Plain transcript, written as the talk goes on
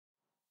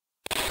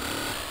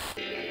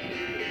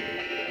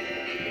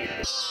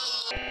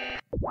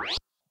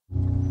Wasabi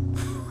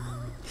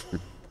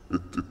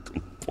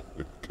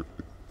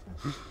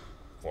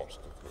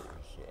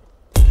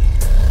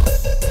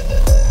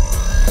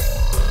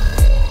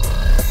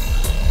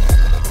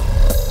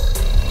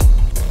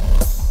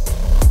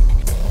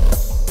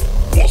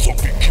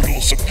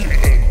Kills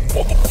again,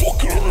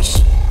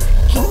 motherfuckers!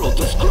 Through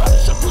the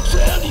scraps of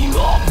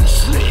plutonium,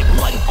 sleep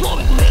like a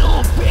glowing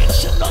little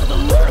bitch. And all the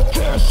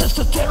lurkers, as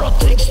the terror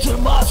takes too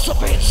much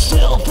of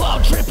itself,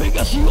 I'm tripping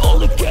as you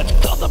only get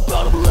caught the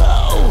bottom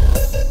low.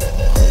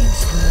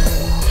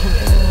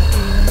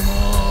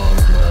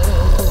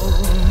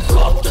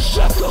 Cut the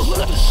shackles,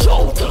 let the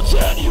soul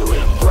continue.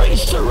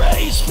 Embrace the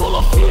race full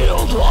of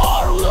field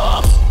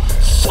harlots.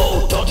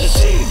 So don't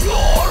deceive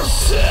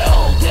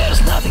yourself,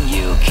 there's nothing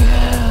you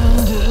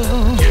can do.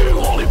 You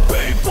only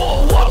pay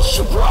for what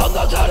you brought.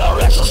 Now that our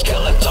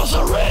exo-skeletons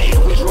are arrayed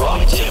with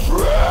wrong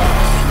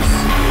indifference.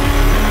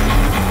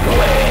 We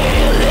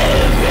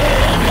live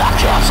in a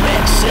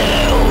cosmic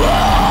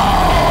silver.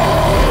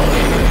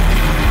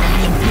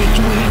 In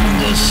between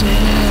the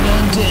sin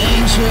and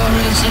danger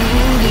is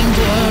eating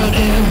dirt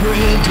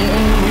every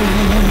day.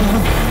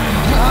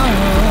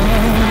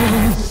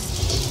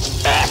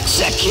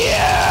 Execute!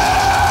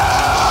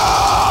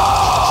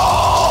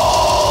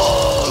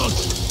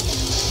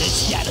 The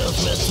shadows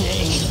will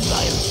take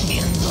by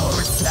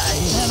oversight.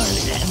 Never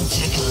let them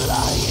take a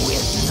lie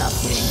with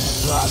nothing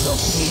but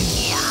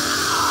oblivion.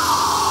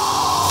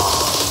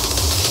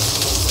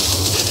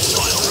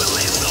 Soil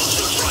release those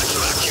who try to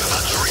act. You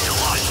have to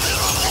realize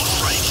there are more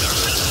strangers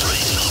than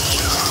strangers.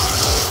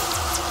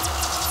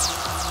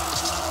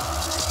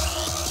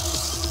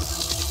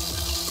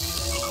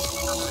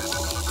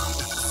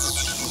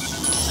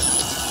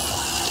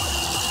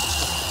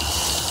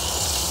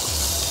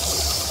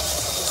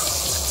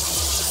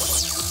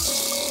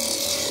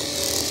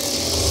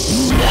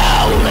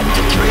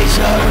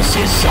 Creatures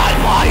inside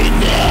my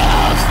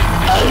nest,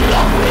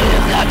 along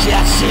with the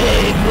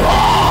deceive.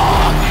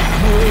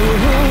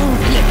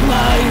 Lick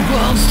my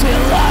bones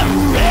till I'm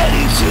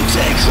ready to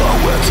take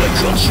over the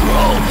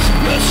control.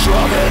 Let's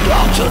run it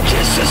out to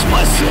kisses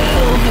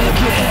myself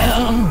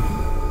again.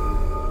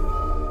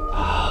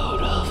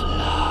 Out of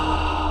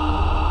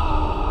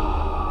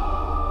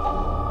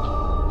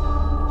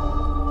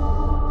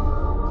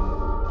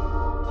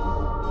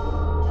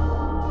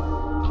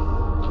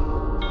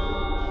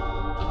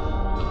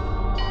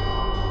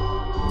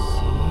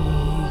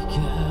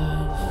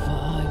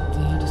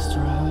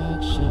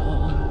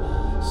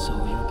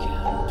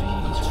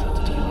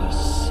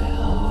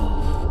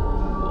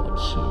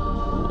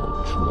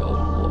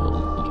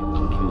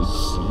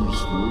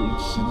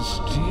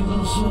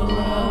demons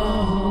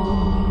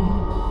around,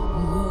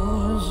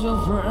 who's your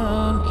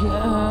friend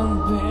can't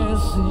be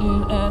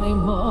seen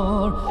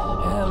anymore.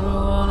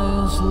 Everyone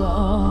is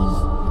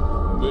lost.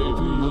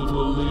 Maybe you'll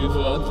believe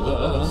at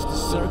last. The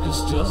circus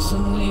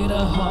doesn't need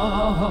a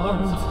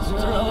heart.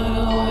 Throw it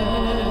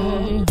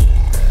away.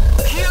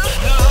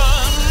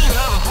 Houston, you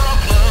have a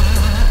problem.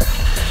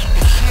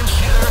 It seems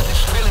the earth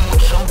is filling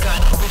with some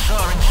kind of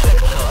bizarre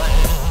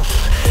insectoids.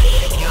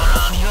 You're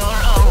on your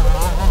own.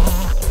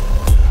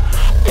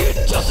 It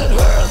doesn't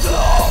hurt a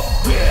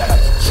bit,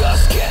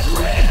 just get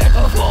rid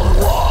of all the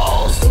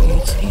walls.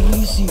 It's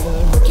easier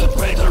to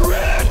paint a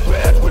red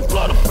bed with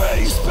blood on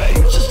face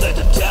paint. Just let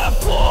the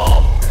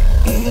devil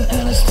in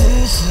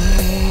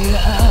anesthesia.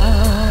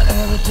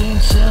 Everything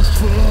just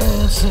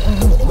fits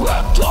in.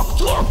 Well,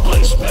 doctor,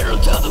 please better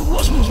than the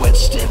wasps with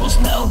stables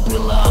now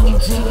belonging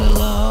to the